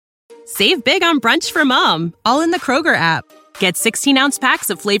Save big on brunch for mom, all in the Kroger app. Get 16-ounce packs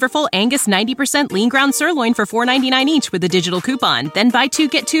of flavorful Angus 90% lean ground sirloin for $4.99 each with a digital coupon. Then buy 2,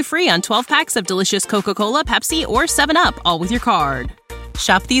 get 2 free on 12 packs of delicious Coca-Cola, Pepsi, or 7-Up, all with your card.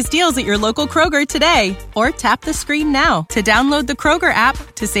 Shop these deals at your local Kroger today, or tap the screen now to download the Kroger app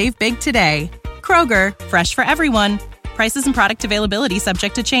to save big today. Kroger, fresh for everyone. Prices and product availability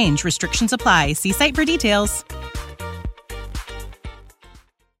subject to change. Restrictions apply. See site for details.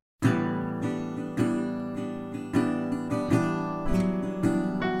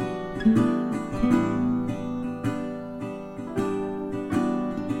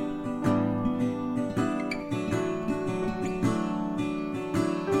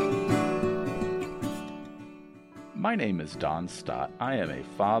 My name is Don Stott. I am a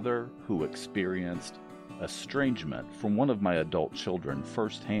father who experienced estrangement from one of my adult children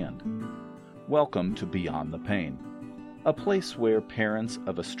firsthand. Welcome to Beyond the Pain, a place where parents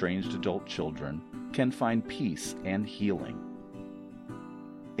of estranged adult children can find peace and healing.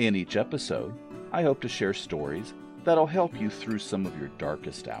 In each episode, I hope to share stories that'll help you through some of your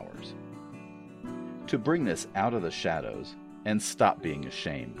darkest hours, to bring this out of the shadows and stop being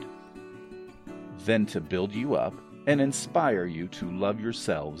ashamed, then to build you up and inspire you to love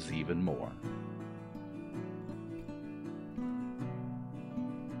yourselves even more.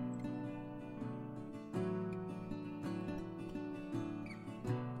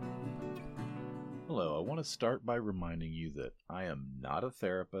 Hello, I want to start by reminding you that I am not a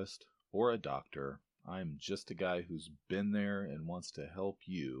therapist or a doctor. I'm just a guy who's been there and wants to help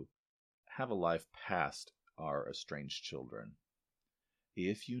you have a life past our estranged children.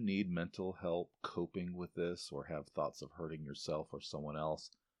 If you need mental help coping with this or have thoughts of hurting yourself or someone else,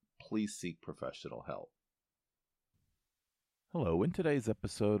 please seek professional help. Hello, in today's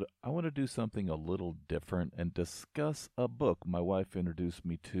episode, I want to do something a little different and discuss a book my wife introduced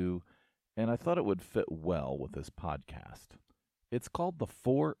me to, and I thought it would fit well with this podcast. It's called The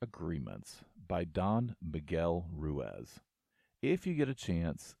 4 Agreements by Don Miguel Ruiz. If you get a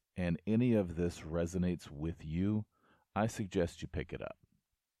chance and any of this resonates with you, I suggest you pick it up.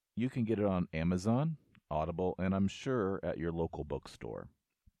 You can get it on Amazon, Audible, and I'm sure at your local bookstore.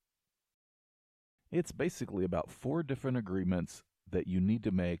 It's basically about 4 different agreements that you need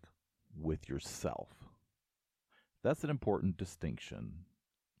to make with yourself. That's an important distinction,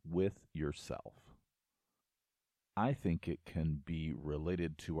 with yourself. I think it can be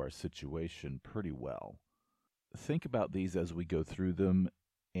related to our situation pretty well. Think about these as we go through them,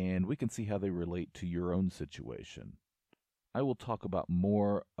 and we can see how they relate to your own situation. I will talk about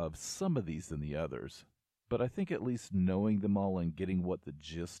more of some of these than the others, but I think at least knowing them all and getting what the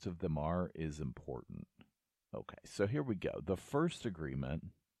gist of them are is important. Okay, so here we go. The first agreement: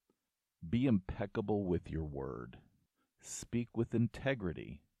 be impeccable with your word. Speak with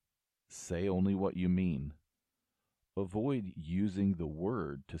integrity. Say only what you mean. Avoid using the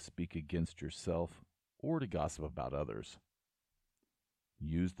word to speak against yourself or to gossip about others.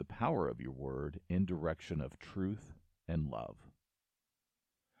 Use the power of your word in direction of truth and love.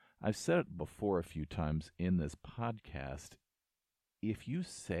 I've said it before a few times in this podcast. If you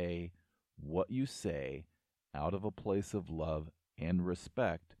say what you say out of a place of love and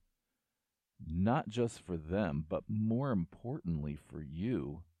respect, not just for them, but more importantly for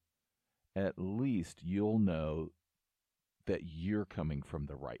you, at least you'll know that you're coming from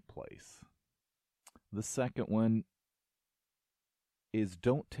the right place. The second one is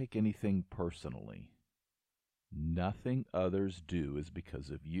don't take anything personally. Nothing others do is because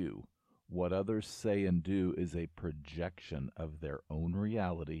of you. What others say and do is a projection of their own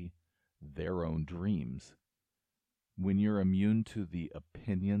reality, their own dreams. When you're immune to the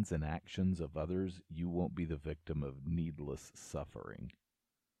opinions and actions of others, you won't be the victim of needless suffering.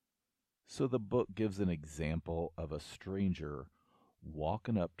 So the book gives an example of a stranger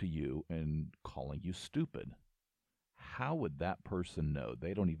walking up to you and calling you stupid. How would that person know?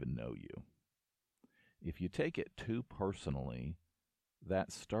 They don't even know you. If you take it too personally,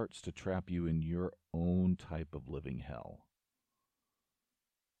 that starts to trap you in your own type of living hell.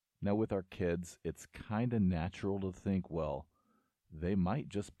 Now, with our kids, it's kind of natural to think, well, they might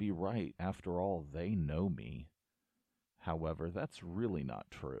just be right. After all, they know me. However, that's really not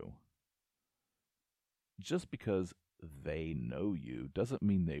true. Just because they know you doesn't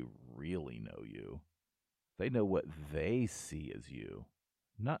mean they really know you. They know what they see as you,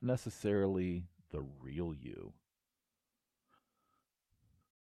 not necessarily the real you.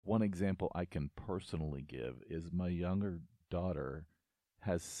 One example I can personally give is my younger daughter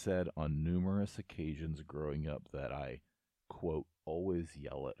has said on numerous occasions growing up that I, quote, always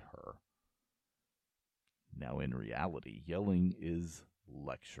yell at her. Now, in reality, yelling is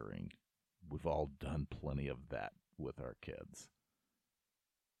lecturing. We've all done plenty of that with our kids.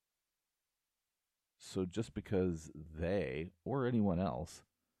 So just because they or anyone else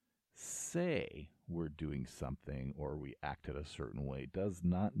say we're doing something or we act in a certain way does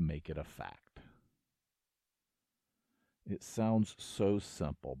not make it a fact. It sounds so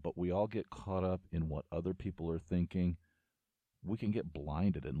simple, but we all get caught up in what other people are thinking. We can get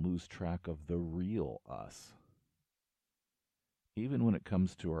blinded and lose track of the real us, even when it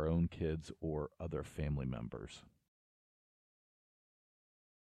comes to our own kids or other family members.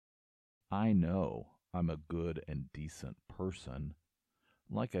 I know I'm a good and decent person.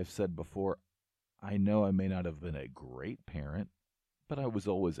 Like I've said before, I know I may not have been a great parent, but I was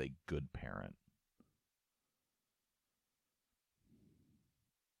always a good parent.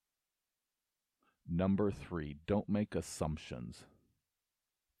 Number 3, don't make assumptions.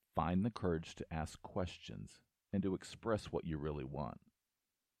 Find the courage to ask questions and to express what you really want.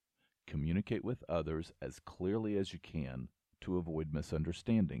 Communicate with others as clearly as you can to avoid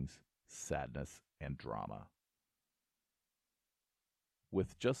misunderstandings, sadness, and drama.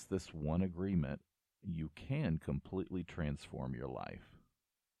 With just this one agreement, you can completely transform your life.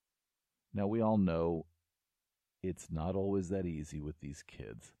 Now, we all know it's not always that easy with these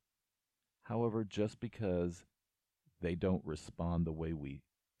kids. However, just because they don't respond the way we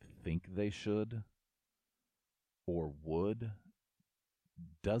think they should or would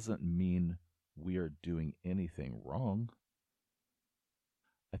doesn't mean we are doing anything wrong.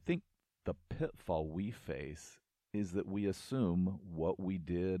 I think the pitfall we face is that we assume what we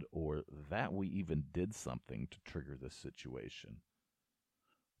did or that we even did something to trigger this situation.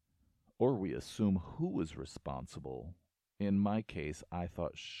 Or we assume who was responsible. In my case, I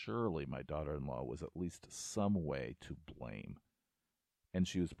thought surely my daughter-in-law was at least some way to blame, and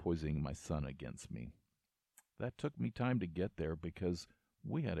she was poisoning my son against me. That took me time to get there because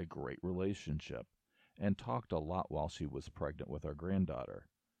we had a great relationship and talked a lot while she was pregnant with our granddaughter.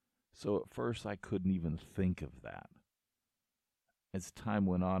 So at first I couldn't even think of that. As time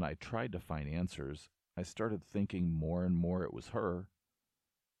went on, I tried to find answers. I started thinking more and more it was her.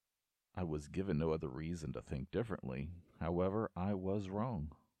 I was given no other reason to think differently. However, I was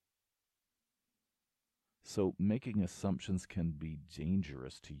wrong. So making assumptions can be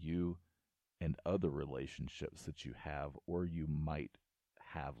dangerous to you and other relationships that you have or you might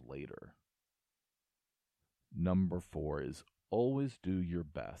have later. Number 4 is always do your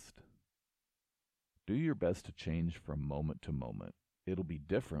best. Do your best to change from moment to moment. It'll be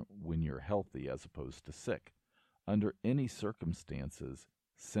different when you're healthy as opposed to sick. Under any circumstances,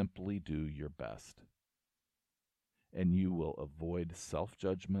 simply do your best. And you will avoid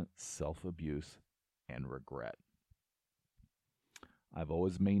self-judgment, self-abuse, and regret. I've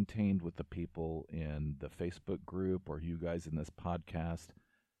always maintained with the people in the Facebook group or you guys in this podcast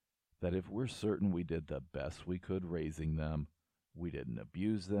that if we're certain we did the best we could raising them, we didn't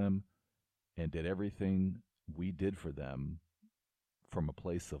abuse them, and did everything we did for them from a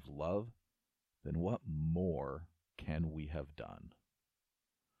place of love, then what more can we have done?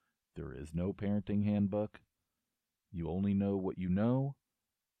 There is no parenting handbook. You only know what you know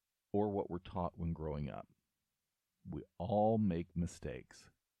or what we're taught when growing up. We all make mistakes.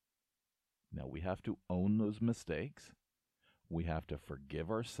 Now we have to own those mistakes. We have to forgive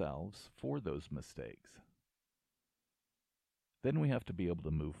ourselves for those mistakes. Then we have to be able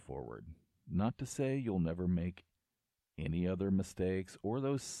to move forward. Not to say you'll never make any other mistakes or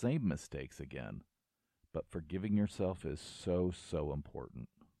those same mistakes again, but forgiving yourself is so, so important.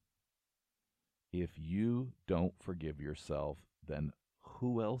 If you don't forgive yourself, then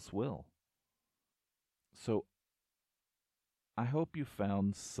who else will? So I hope you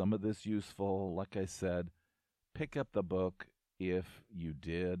found some of this useful. Like I said, pick up the book if you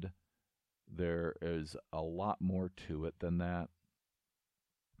did. There is a lot more to it than that.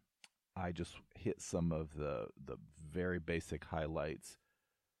 I just hit some of the very basic highlights.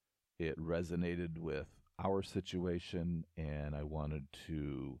 It resonated with our situation, and I wanted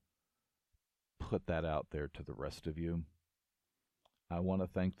to put that out there to the rest of you. I want to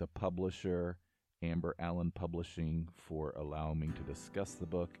thank the publisher, Amber Allen Publishing, for allowing me to discuss the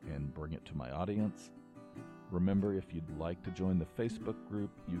book and bring it to my audience. Remember, if you'd like to join the Facebook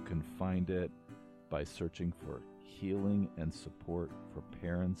group, you can find it by searching for Healing and Support for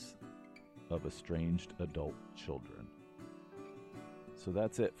Parents of Estranged Adult Children. So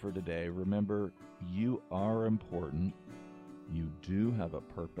that's it for today. Remember, you are important, you do have a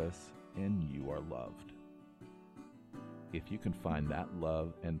purpose, and you are loved. If you can find that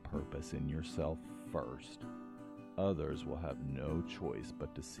love and purpose in yourself first, others will have no choice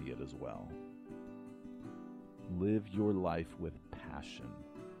but to see it as well. Live your life with passion,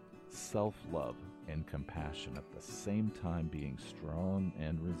 self-love, and compassion at the same time being strong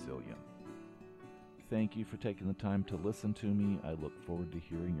and resilient. Thank you for taking the time to listen to me. I look forward to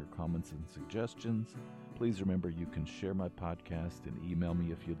hearing your comments and suggestions. Please remember you can share my podcast and email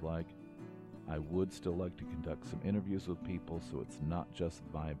me if you'd like. I would still like to conduct some interviews with people, so it's not just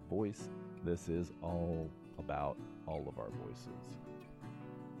my voice. This is all about all of our voices.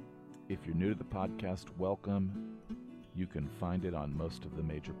 If you're new to the podcast, welcome. You can find it on most of the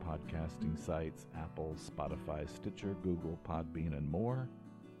major podcasting sites: Apple, Spotify, Stitcher, Google, Podbean, and more.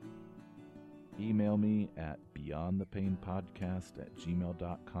 Email me at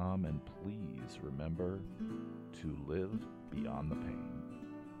beyondthepainpodcast@gmail.com, and please remember to live beyond the pain.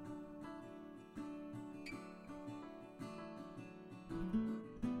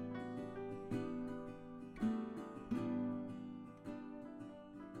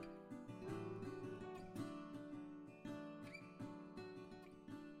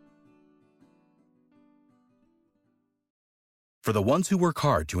 For the ones who work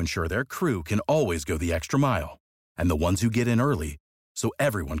hard to ensure their crew can always go the extra mile, and the ones who get in early so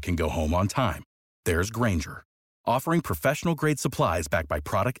everyone can go home on time, there's Grainger, offering professional-grade supplies backed by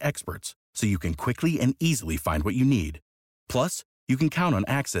product experts so you can quickly and easily find what you need. Plus, you can count on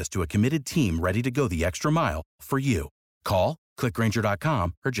access to a committed team ready to go the extra mile for you. Call, click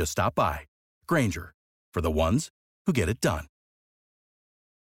Grainger.com, or just stop by. Grainger, for the ones who get it done.